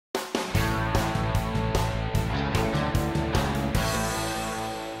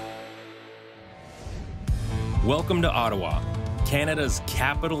Welcome to Ottawa, Canada's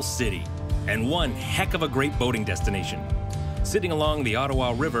capital city, and one heck of a great boating destination. Sitting along the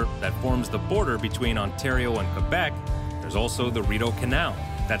Ottawa River that forms the border between Ontario and Quebec, there's also the Rideau Canal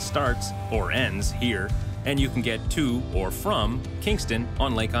that starts or ends here, and you can get to or from Kingston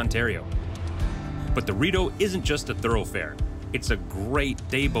on Lake Ontario. But the Rideau isn't just a thoroughfare. It's a great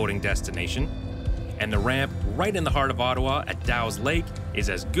day boating destination, and the ramp right in the heart of Ottawa at Dow's Lake is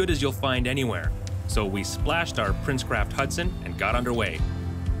as good as you'll find anywhere. So we splashed our Princecraft Hudson and got underway.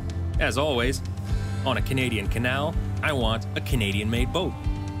 As always, on a Canadian canal, I want a Canadian-made boat.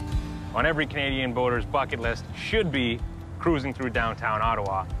 On every Canadian boater's bucket list should be cruising through downtown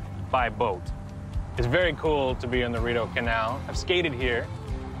Ottawa by boat. It's very cool to be on the Rideau Canal. I've skated here.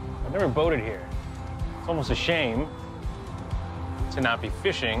 I've never boated here. It's almost a shame to not be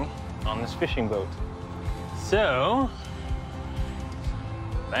fishing on this fishing boat. So,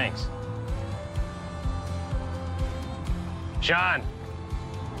 thanks. Shawn!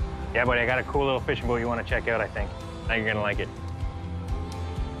 Yeah, buddy, I got a cool little fishing boat you want to check out, I think. I think you're gonna like it.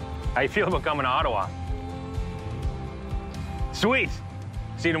 How you feel about coming to Ottawa? Sweet!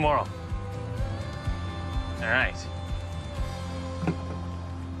 See you tomorrow. All right.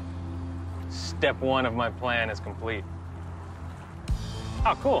 Step one of my plan is complete.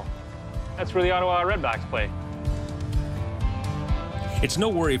 Oh, cool. That's where the Ottawa Redbacks play. It's no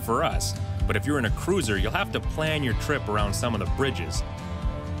worry for us, but if you're in a cruiser, you'll have to plan your trip around some of the bridges.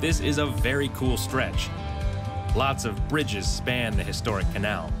 This is a very cool stretch. Lots of bridges span the historic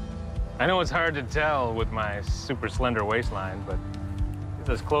canal. I know it's hard to tell with my super slender waistline, but it's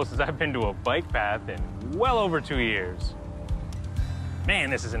as close as I've been to a bike path in well over 2 years. Man,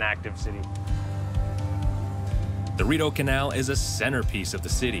 this is an active city. The Rideau Canal is a centerpiece of the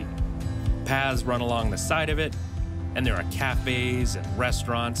city. Paths run along the side of it, and there are cafes and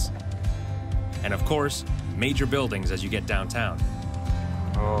restaurants. And of course, major buildings as you get downtown.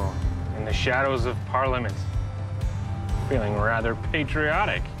 Oh, in the shadows of Parliament. Feeling rather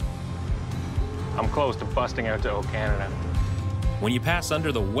patriotic. I'm close to busting out to O Canada. When you pass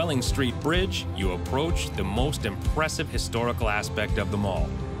under the Welling Street Bridge, you approach the most impressive historical aspect of them all.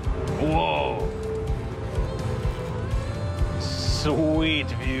 Whoa!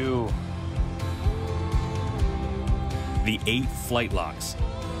 Sweet view. The 8 flight locks.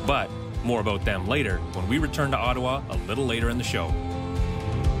 But more about them later when we return to Ottawa a little later in the show.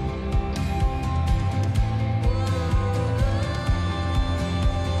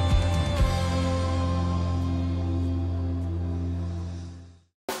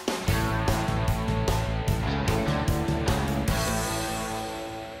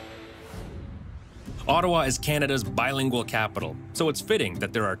 Ottawa is Canada's bilingual capital, so it's fitting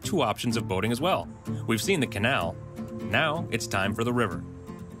that there are 2 options of boating as well. We've seen the canal. Now it's time for the river.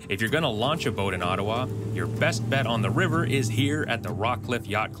 If you're going to launch a boat in Ottawa, your best bet on the river is here at the Rockcliffe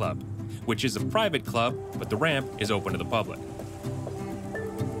Yacht Club, which is a private club, but the ramp is open to the public.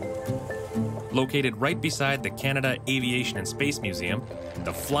 Located right beside the Canada Aviation and Space Museum,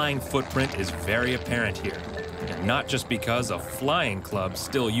 the flying footprint is very apparent here, and not just because a flying club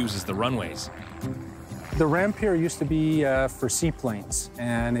still uses the runways. The ramp here used to be for seaplanes,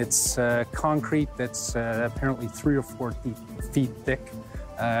 and it's concrete that's apparently 3 or 4 feet thick.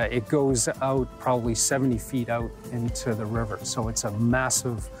 It goes out probably 70 feet out into the river, so it's a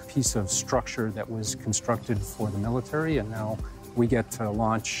massive piece of structure that was constructed for the military, and now we get to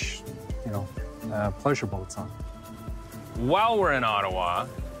launch, pleasure boats on it. While we're in Ottawa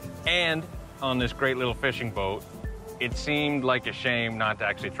and on this great little fishing boat, it seemed like a shame not to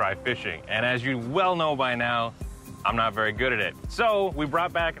actually try fishing. And as you well know by now, I'm not very good at it. So we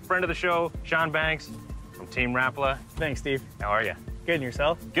brought back a friend of the show, Shawn Banks from Team Rapala. Thanks, Steve. How are you? Good, and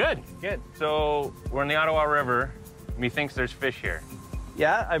yourself? Good, good. So we're in the Ottawa River. Methinks there's fish here.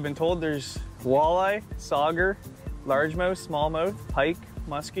 Yeah, I've been told there's walleye, sauger, largemouth, smallmouth, pike,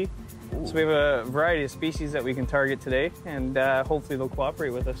 muskie. Ooh. So we have a variety of species that we can target today, and hopefully they'll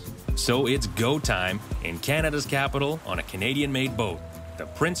cooperate with us. So it's go time in Canada's capital on a Canadian-made boat, the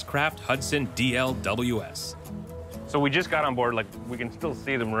Princecraft Hudson DL WS. So we just got on board, like we can still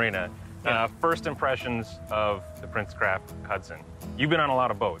see the marina. Yeah. First impressions of the Princecraft Hudson. You've been on a lot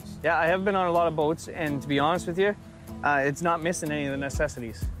of boats. Yeah, I have been on a lot of boats, and to be honest with you, it's not missing any of the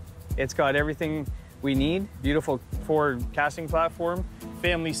necessities. It's got everything we need. Beautiful forward casting platform,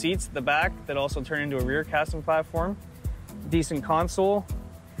 family seats at the back that also turn into a rear casting platform, decent console,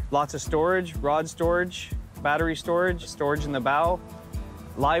 lots of storage, rod storage, battery storage, storage in the bow,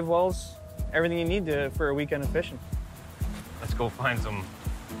 live wells, everything you need for a weekend of fishing. Let's go find some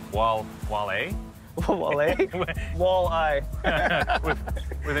walleye. Walleye? Walleye.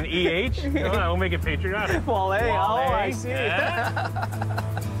 with an EH? We'll make it patriotic. Walleye. Oh, I Walleye. see.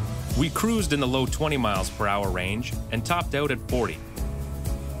 Yeah. We cruised in the low 20 miles per hour range and topped out at 40,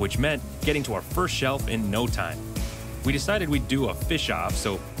 which meant getting to our first shelf in no time. We decided we'd do a fish off,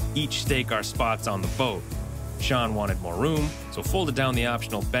 so each stake our spots on the boat. Shawn wanted more room, so folded down the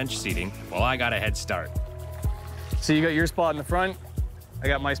optional bench seating while I got a head start. So you got your spot in the front, I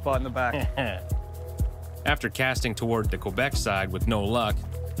got my spot in the back. After casting toward the Quebec side with no luck,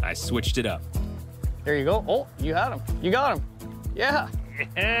 I switched it up. There you go. Oh, you had him. You got him. Yeah.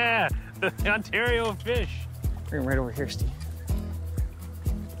 Yeah, the Ontario fish. Bring him right over here, Steve.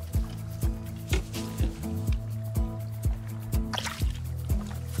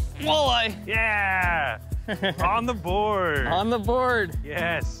 Walleye. Yeah, on the board. On the board.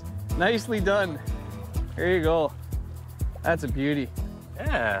 Yes. Nicely done. There you go. That's a beauty.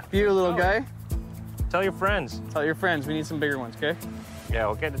 Yeah. Beautiful little guy. Tell your friends. Tell your friends we need some bigger ones, okay? Yeah,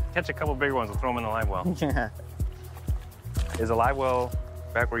 we'll catch a couple bigger ones. We'll throw them in the live well. Yeah. Is the live well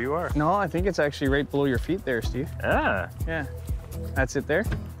back where you are? No, I think it's actually right below your feet there, Steve. Ah. Yeah. That's it there.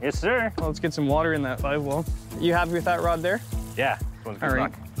 Yes, sir. Well, let's get some water in that live well. You happy with that rod there? Yeah. This one's good All right.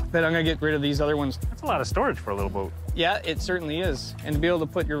 luck. Then I'm gonna get rid of these other ones. That's a lot of storage for a little boat. Yeah, it certainly is. And to be able to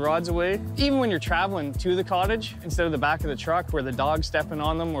put your rods away, even when you're traveling to the cottage, instead of the back of the truck where the dog's stepping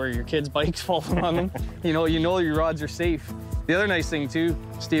on them or your kid's bike's falling on them, you know your rods are safe. The other nice thing too,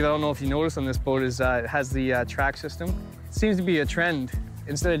 Steve, I don't know if you noticed on this boat, is it has the track system. It seems to be a trend.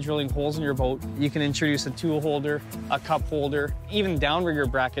 Instead of drilling holes in your boat, you can introduce a tool holder, a cup holder. Even downrigger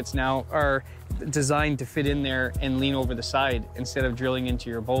brackets now are designed to fit in there and lean over the side instead of drilling into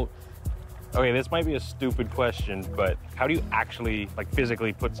your boat. Okay, this might be a stupid question, but how do you actually,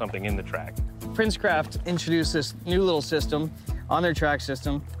 physically put something in the track? Princecraft introduced this new little system on their track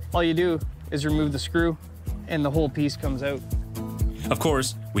system. All you do is remove the screw and the whole piece comes out. Of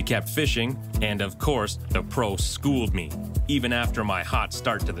course, we kept fishing, and of course, the pro schooled me, even after my hot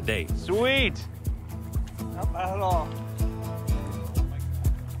start to the day. Sweet! Not bad at all.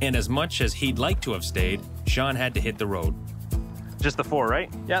 And as much as he'd like to have stayed, Shawn had to hit the road. Just the 4, right?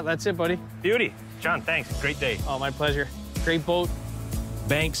 Yeah, that's it, buddy. Beauty. Shawn, thanks. Great day. Oh, my pleasure. Great boat.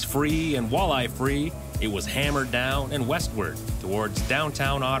 Banks free and walleye free, it was hammered down and westward towards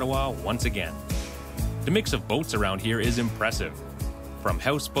downtown Ottawa once again. The mix of boats around here is impressive, from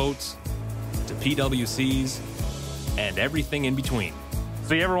houseboats to PWCs and everything in between.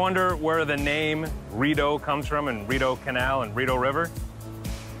 So you ever wonder where the name Rideau comes from, and Rideau Canal and Rideau River?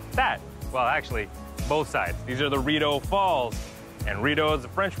 Well, actually, both sides. These are the Rideau Falls, and Rideau is the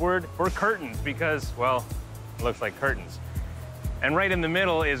French word for curtains because, well, it looks like curtains. And right in the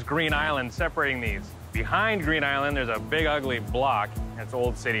middle is Green Island separating these. Behind Green Island, there's a big ugly block. It's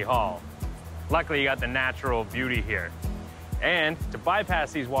Old City Hall. Luckily, you got the natural beauty here. And to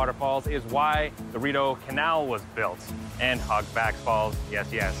bypass these waterfalls is why the Rideau Canal was built. And Hogback Falls,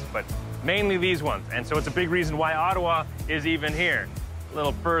 yes, but mainly these ones. And so it's a big reason why Ottawa is even here. A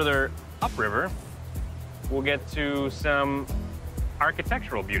little further upriver, we'll get to some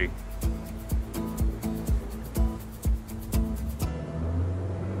architectural beauty.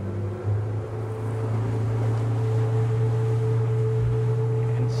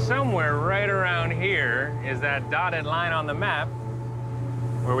 Somewhere right around here is that dotted line on the map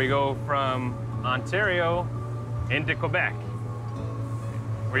where we go from Ontario into Quebec.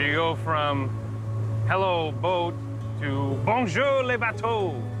 Where you go from hello boat to bonjour les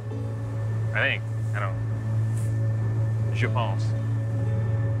bateaux. I don't know. Je pense.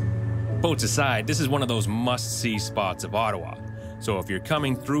 Boats aside, this is one of those must-see spots of Ottawa. So if you're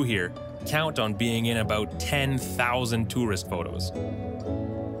coming through here, count on being in about 10,000 tourist photos.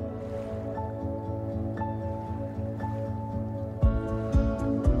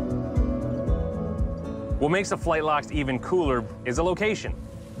 What makes the flight locks even cooler is the location.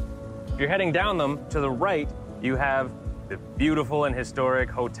 If you're heading down them, to the right, you have the beautiful and historic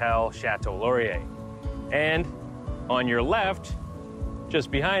Hotel Chateau Laurier. And on your left,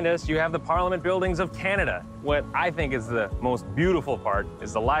 just behind us, you have the Parliament buildings of Canada. What I think is the most beautiful part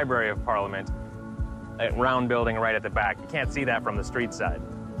is the Library of Parliament, that round building right at the back. You can't see that from the street side.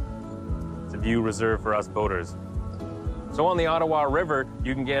 It's a view reserved for us boaters. So on the Ottawa River,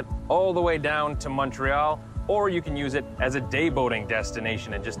 you can get all the way down to Montreal, or you can use it as a day boating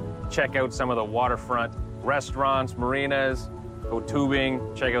destination and just check out some of the waterfront restaurants, marinas, go tubing,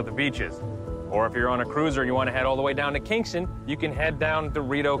 check out the beaches. Or if you're on a cruiser and you want to head all the way down to Kingston, you can head down the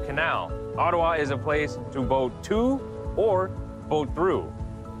Rideau Canal. Ottawa is a place to boat to or boat through.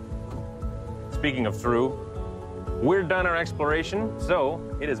 Speaking of through, We're done our exploration, so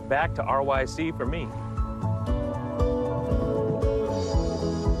it is back to RYC for me.